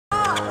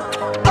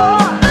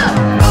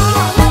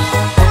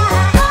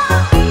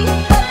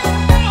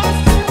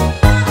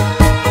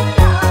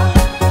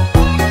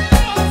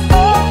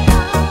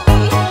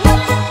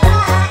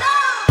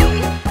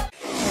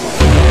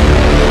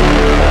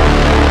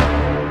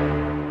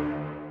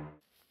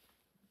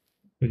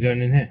We're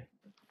going in here.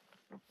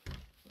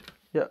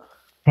 Yeah.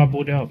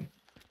 Troubled up.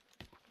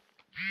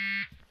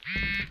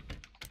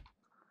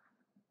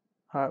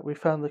 Alright, we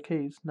found the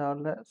keys. Now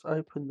let's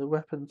open the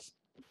weapons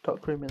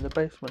stock room in the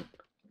basement.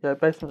 Yeah,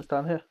 basement's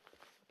down here.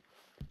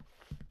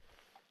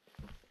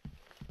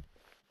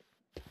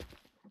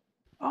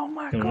 Oh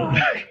my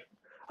god!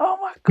 Oh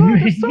my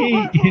god, assault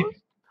rifles!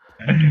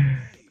 I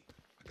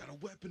got a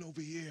weapon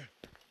over here.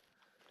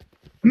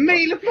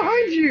 Mate, look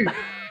behind you!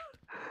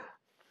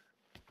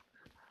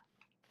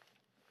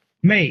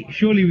 Mate,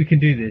 surely we can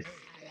do this.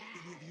 Any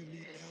of you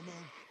need ammo?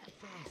 I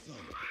found some.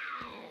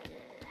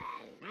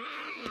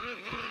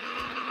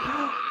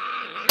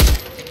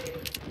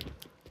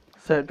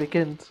 So it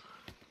begins.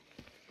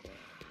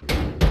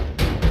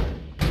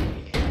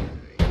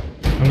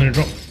 I'm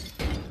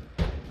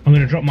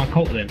gonna drop my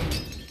Colt then.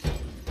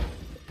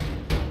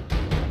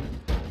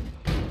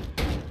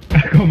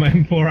 I got my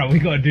M4 out, we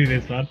gotta do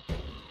this, man.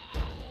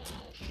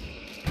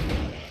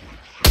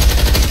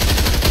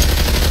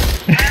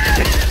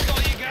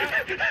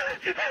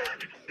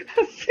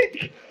 That's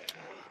sick.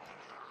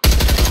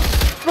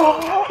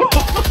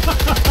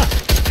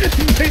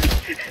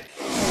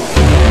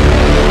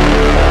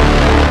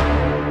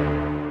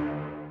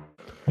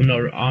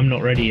 I'm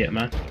not ready yet,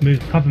 man. Move,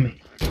 cover me.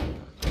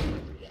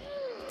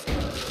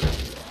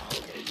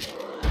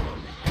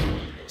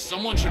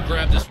 Someone should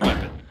grab this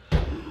weapon.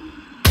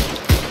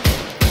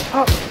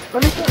 Oh,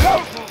 let me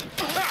go!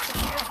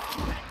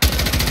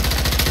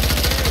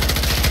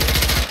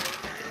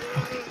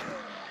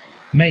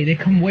 Mate, they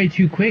come way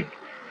too quick.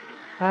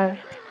 Hi.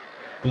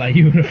 Like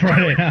you would have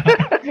thrown it out.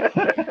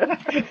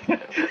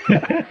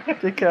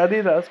 Okay, I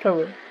knew that was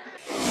coming.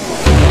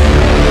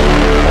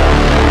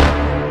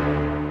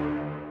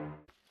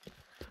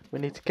 We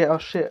need to get our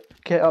shit,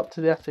 get up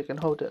to the attic and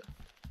hold it.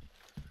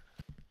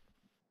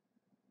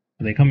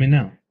 Are they coming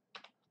now?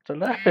 Don't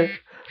know.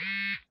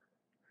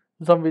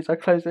 Zombies are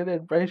closing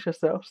in, brace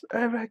yourselves.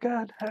 Oh my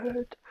god,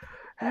 hold.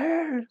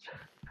 Hold.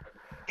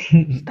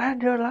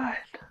 Stand your line.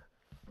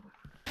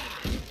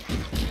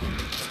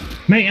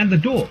 Mate, and the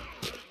door.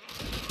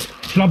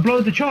 Shall I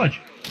blow the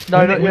charge? No,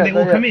 when not they, when yet, they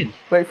all not come yet. in.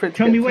 Wait for it to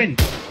Tell get me to- when.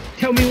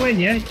 Tell me when,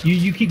 yeah?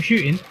 You keep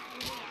shooting.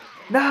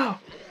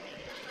 Now!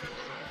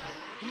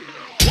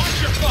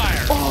 Watch your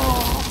fire!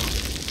 Oh!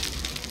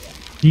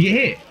 You get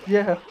hit.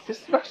 Yeah,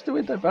 just smash the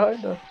window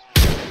behind us.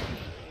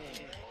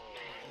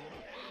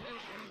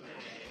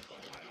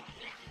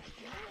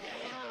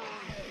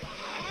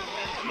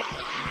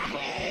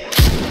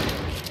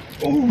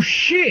 Oh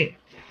shit!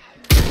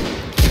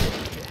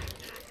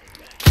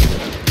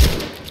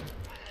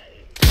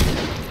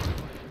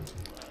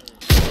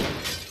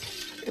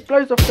 It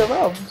blows off their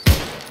arms.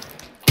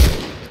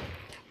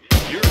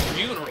 Your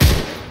funeral.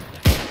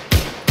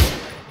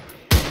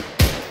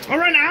 I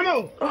ran out of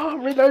ammo! Oh,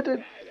 I'm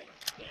reloading.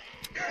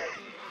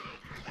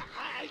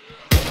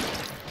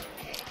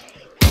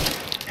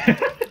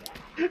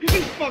 This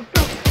is fucked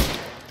up.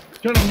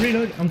 John, I'm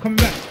reloading. I'm coming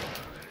back.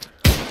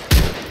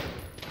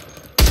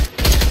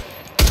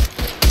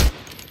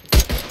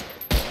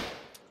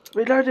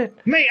 Reloading.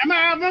 Mate, I'm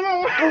out of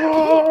ammo!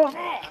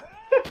 Oh!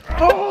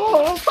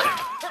 Oh!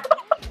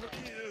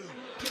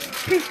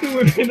 Pistol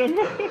whipping them.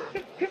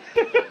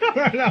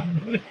 Right up.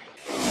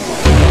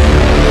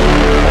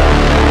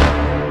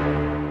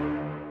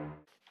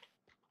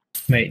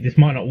 Mate, this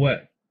might not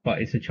work,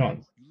 but it's a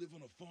chance. You live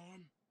on a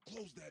farm?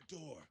 Close that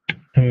door.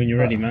 Tell me when you're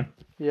ready, man.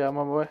 Yeah, I'm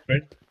on my way.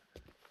 Ready?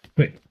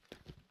 Quick.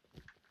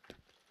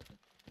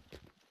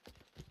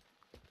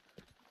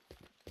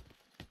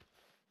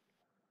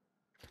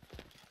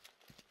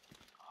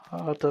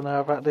 Oh, I don't know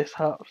about this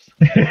house.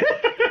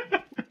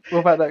 What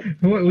about that?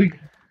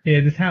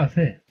 Yeah, this house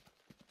here.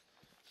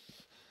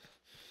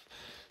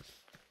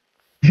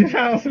 This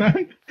house,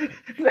 man.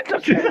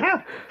 This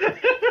house.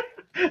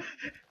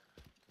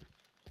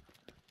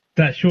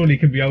 That surely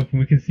can be open.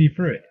 We can see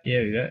through it.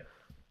 Yeah, we go.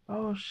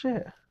 Oh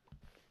shit.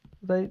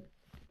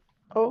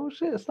 Oh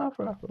shit, a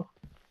sniper rifle.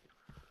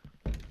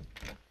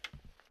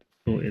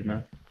 Sorted,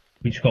 man.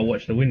 We just gotta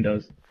watch the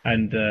windows.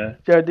 And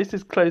Joe, this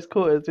is close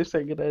quarters. This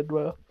ain't gonna end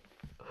well.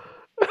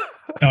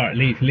 all right,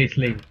 leave. Let's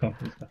leave. Go,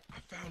 let's go. I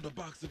found a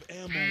box of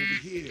ammo over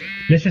here.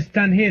 Let's just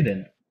stand here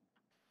then.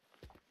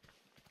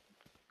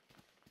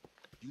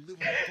 You live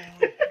on a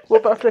farm? What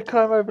about if they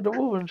climb over the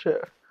wall and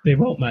shit? They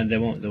won't, man. They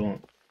won't. They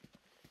won't.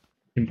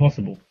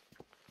 Impossible.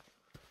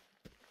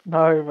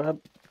 No,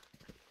 man.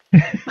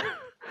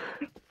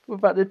 What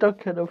about the dog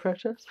kennel,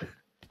 Precious?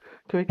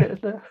 Can we get in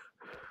there?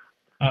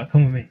 Alright,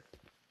 come with me.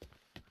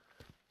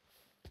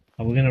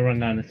 Oh, we're gonna run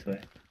down this way.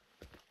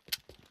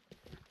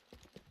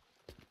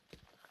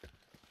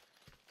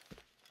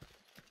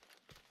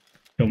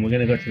 John, we're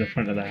gonna go to the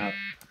front of the house.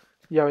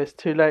 Yo, it's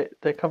too late.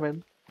 They're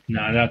coming.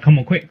 No, come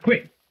on, quick,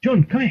 quick.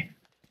 John, come here.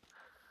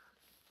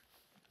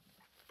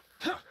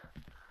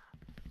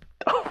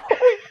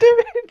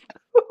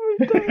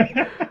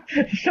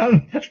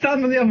 Stand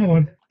on the other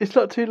one. It's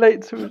not too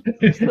late to.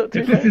 It's not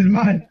too This is late.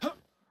 mine.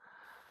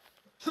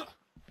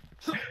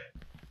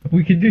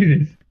 We can do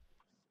this.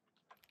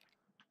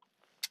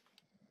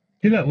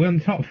 See, look, we're on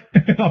top.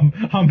 I'm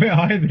a bit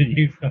higher than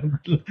you, so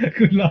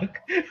good luck.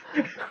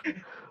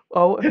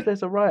 Oh, what if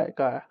there's a riot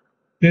guy?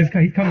 He's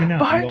coming out.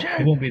 Behind It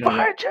you! won't be no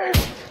Behind you!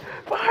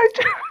 Behind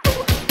you!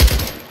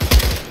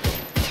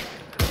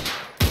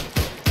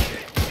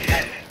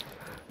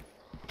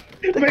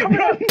 They're Mate, coming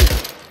run! out.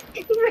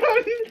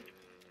 Run!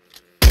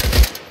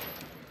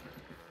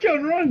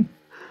 John, run!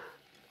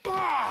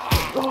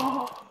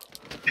 Oh.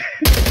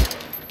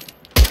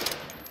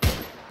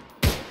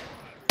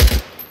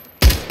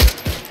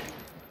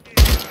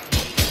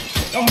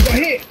 Oh, I got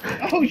hit!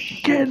 Oh,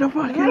 shit! Get in the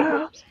fucking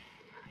house!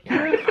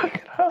 Get in the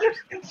fucking house!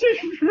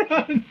 Just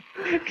run!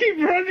 Keep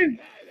running!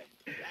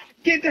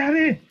 Get down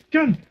here!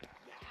 John!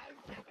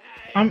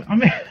 I'm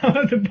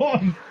at the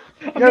bottom!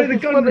 I'm Yeah, in the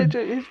he's gun room! followed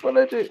you, he's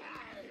followed you.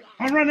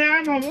 I'm running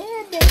out of ammo!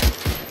 Oh,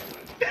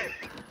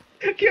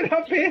 get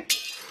up here!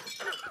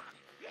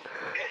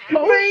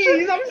 Oh, Mate, shit.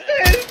 he's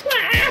upstairs!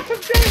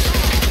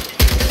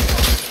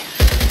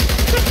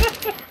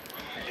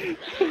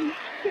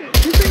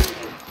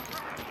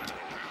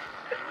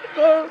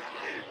 No!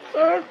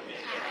 No!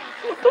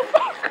 What the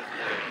fuck?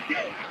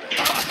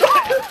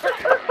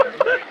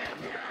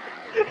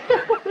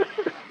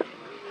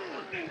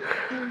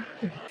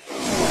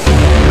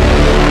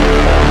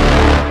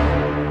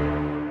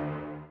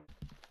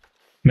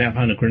 Mate, I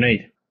found a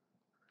grenade.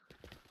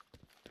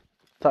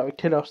 That would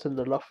kill us in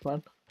the loft,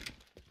 man.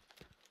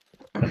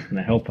 That's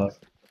gonna help us.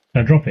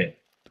 Can I drop it?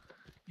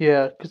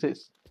 Yeah, because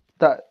it's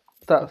that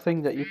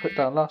thing that you put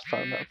down last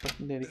time that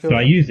fucking nearly killed Should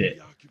I us. use it?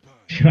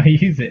 Should I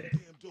use it?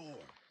 Damn door.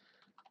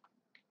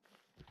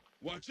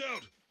 Watch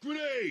out!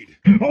 Grenade!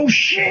 Oh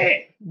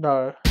shit!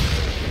 No.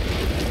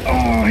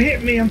 Oh,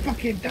 hit me! I'm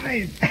fucking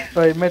dying!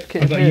 Hey,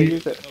 medkit I in got here, you.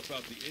 use it. Help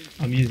out the engine.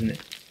 I'm using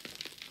it.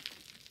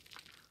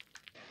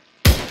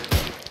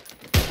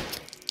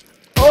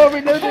 Oh,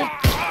 reloaded!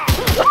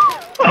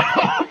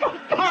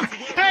 For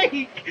fuck's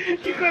sake!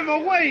 You got my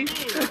way!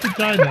 What's the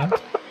die now?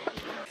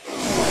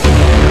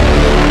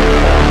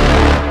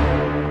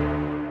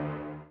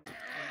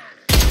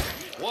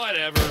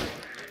 Whatever.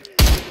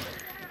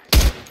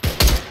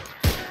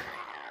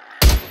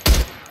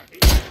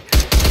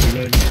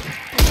 Reloading.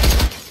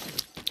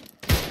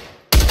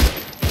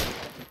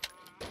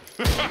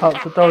 Oh,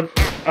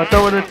 I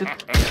don't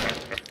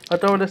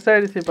want to say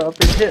anything, but I've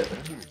been hit.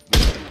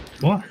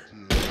 What?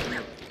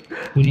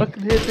 We I need...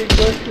 can hear things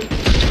working.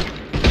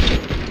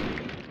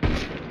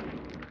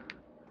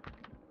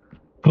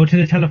 Go to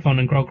the telephone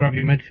and grab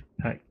your med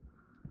pack.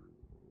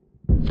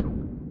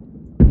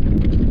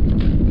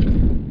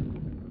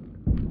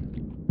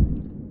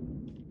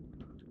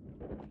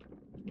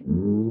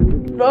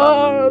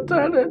 No,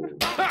 damn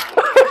it! I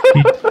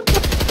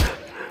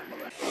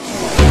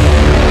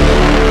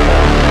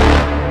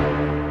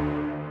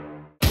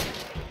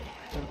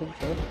don't think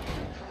so.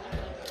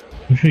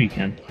 I'm sure you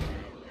can.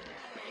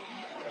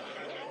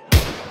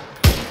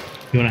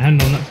 You want a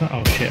hand on that side?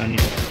 Oh shit, I need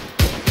it.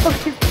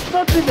 Fucking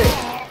touching it!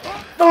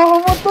 Oh,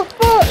 what the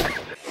fuck?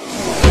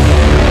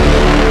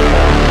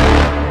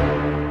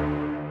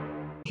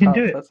 You can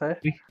do it. That's it.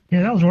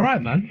 Yeah, that was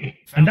alright, man.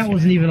 And that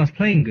wasn't even us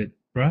playing good,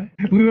 right?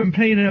 We weren't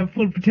playing at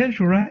full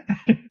potential, right?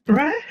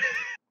 Right?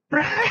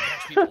 Right?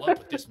 People up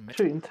with this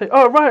Shooting two.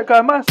 Oh, right,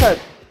 guy, my side.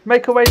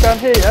 Make a way down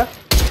here, yeah?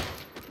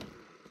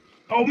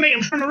 Oh, mate,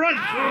 I'm trying to run!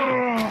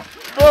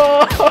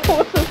 Oh,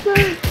 what's the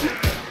thing?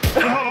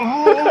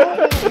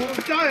 I'm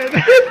dying!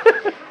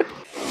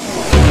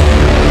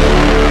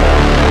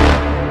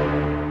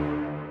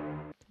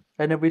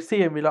 And then we see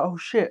him, we're like, oh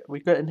shit,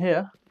 we get in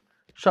here,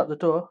 shut the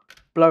door,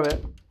 blow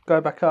it, go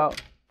back out,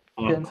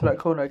 get into that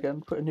corner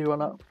again, put a new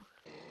one up.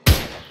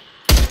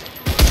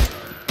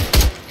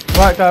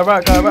 Right guy,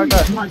 right guy, right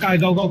guy. Right guy,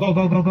 go, go, go,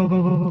 go, go, go,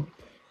 go, go, go.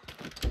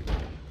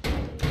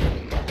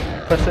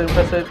 Press in,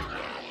 press in.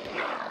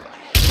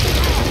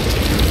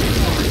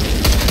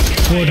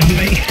 Well done,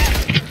 mate.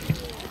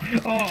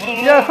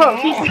 Oh, Yeah,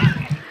 fuck.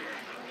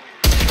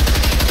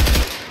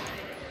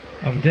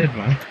 I'm dead,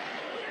 man.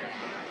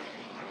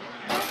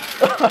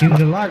 He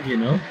was alive, you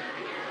know.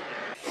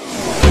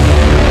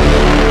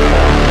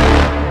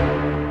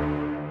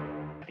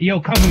 Yo,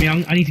 cover me.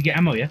 I need to get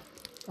ammo, yeah?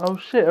 Oh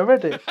shit,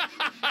 already?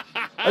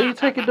 Are you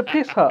taking the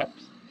piss,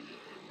 Harps?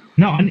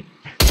 No,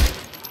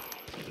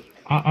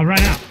 I ran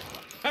out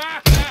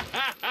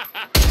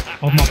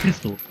of my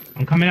pistol.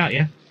 I'm coming out,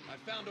 yeah? I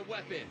found a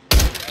weapon.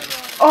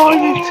 Oh,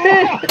 you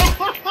did!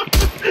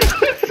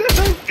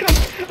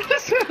 I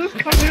said I was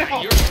coming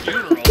out. Your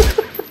funeral.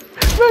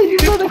 Mate, you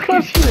ran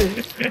across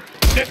me!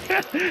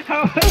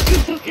 How else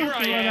is this Here I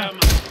supposed to run am. out?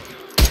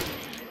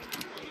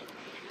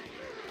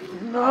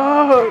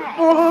 No!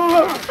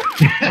 Oh.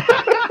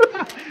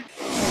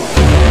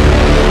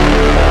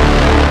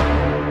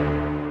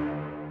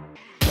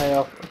 Hey,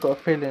 I've got a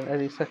feeling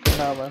any second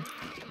now, man.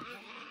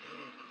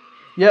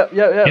 Yep.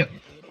 Yep.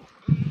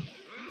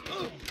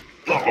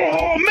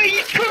 Oh, mate,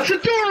 you closed the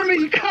door on me,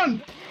 you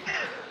cunt!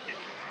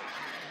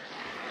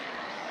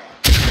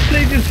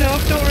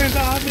 yourself. Don't worry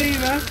about me,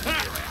 man.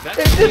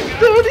 It didn't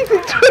do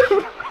anything to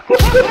him.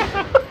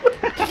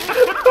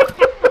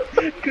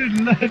 Good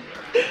luck.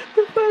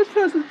 The first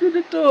person to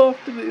the door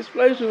after the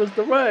explosion was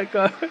the riot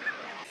guy.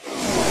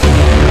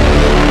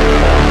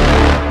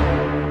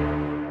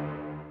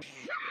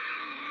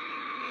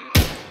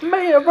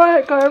 Mate, a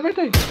riot guy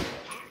already.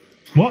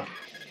 What?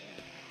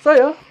 So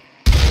ya?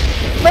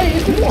 Mate,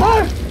 it's in the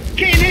door.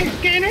 Get in here!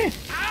 Get in here!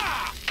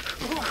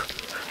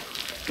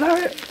 Blow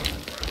it.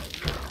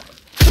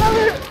 Blow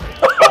it.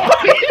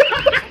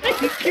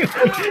 You killed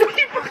me!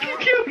 You fucking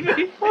killed me!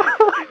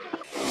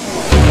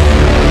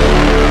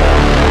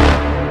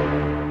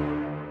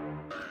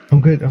 I'm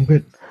good, I'm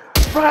good.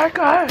 Riot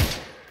guy.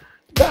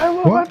 No,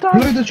 what have I done?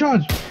 Blow the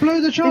charge!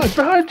 Blow the charge! He's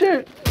behind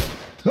you.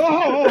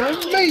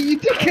 Oh, mate, you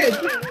dickhead!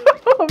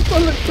 I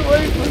looked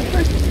away for a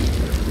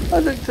second. I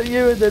looked at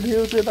you and then he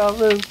was in our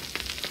room.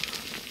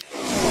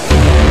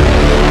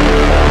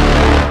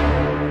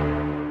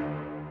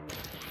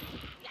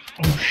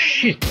 Oh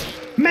shit!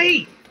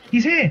 Mate!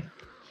 He's here!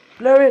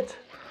 Blow it.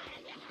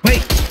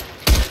 Wait!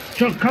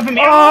 John, cover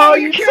me! Oh,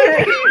 you you killed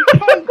dick. me! You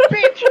punk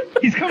bitch!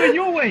 He's coming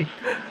your way!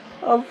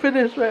 I'm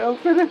finished, mate. I'm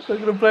finished. I'm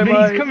gonna blow Mate,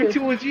 my he's coming head.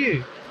 towards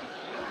you!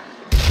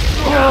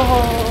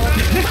 Oh.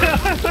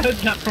 I heard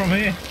that from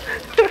here.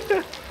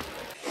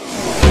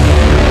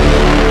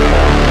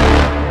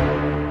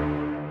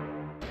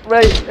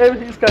 Mate,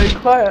 everything's going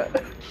quiet.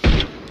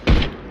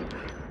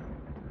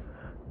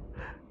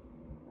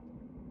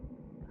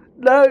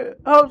 No,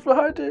 arms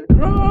behind you.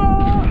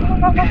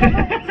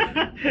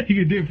 You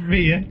can do it for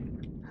me, yeah?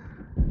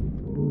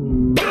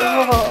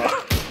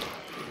 Oh.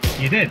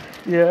 You did?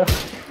 Yeah.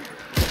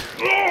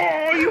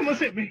 Oh, you almost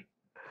hit me!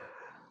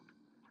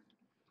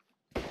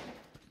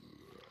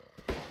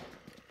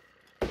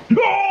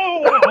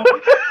 Oh!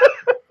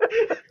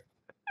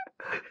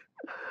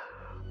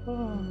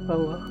 Oh,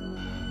 well.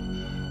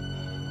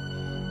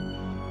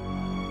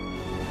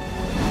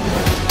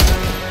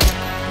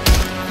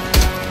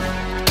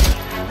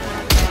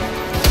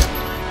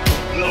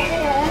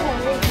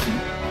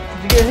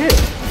 Did you get hit?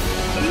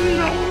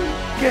 No!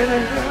 Get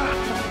it.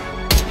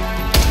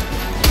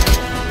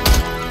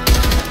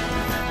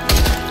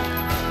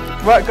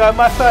 Right guy,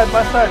 my side,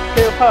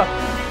 clear a path.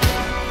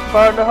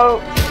 Fire in the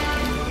hole.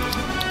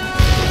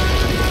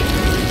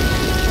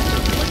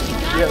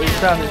 Yeah, it's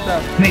down.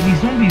 Mate, these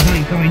zombies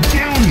ain't going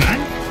down, man!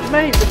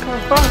 Mate, they're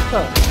coming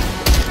faster.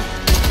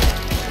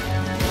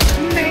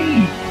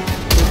 Mate!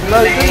 There's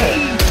loads in it.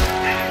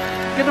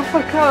 Mate! Get the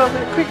fuck out of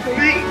it quickly.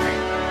 Mate!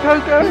 Go.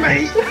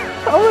 Mate!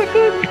 Oh my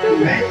god, he's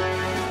doing it.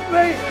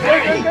 Mate!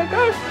 Mate,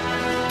 go.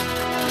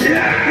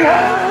 Yeah!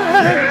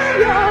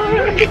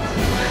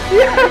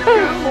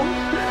 Yes.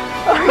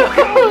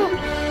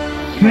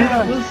 Man,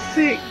 that was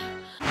sick!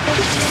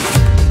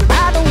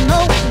 I don't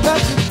know,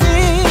 but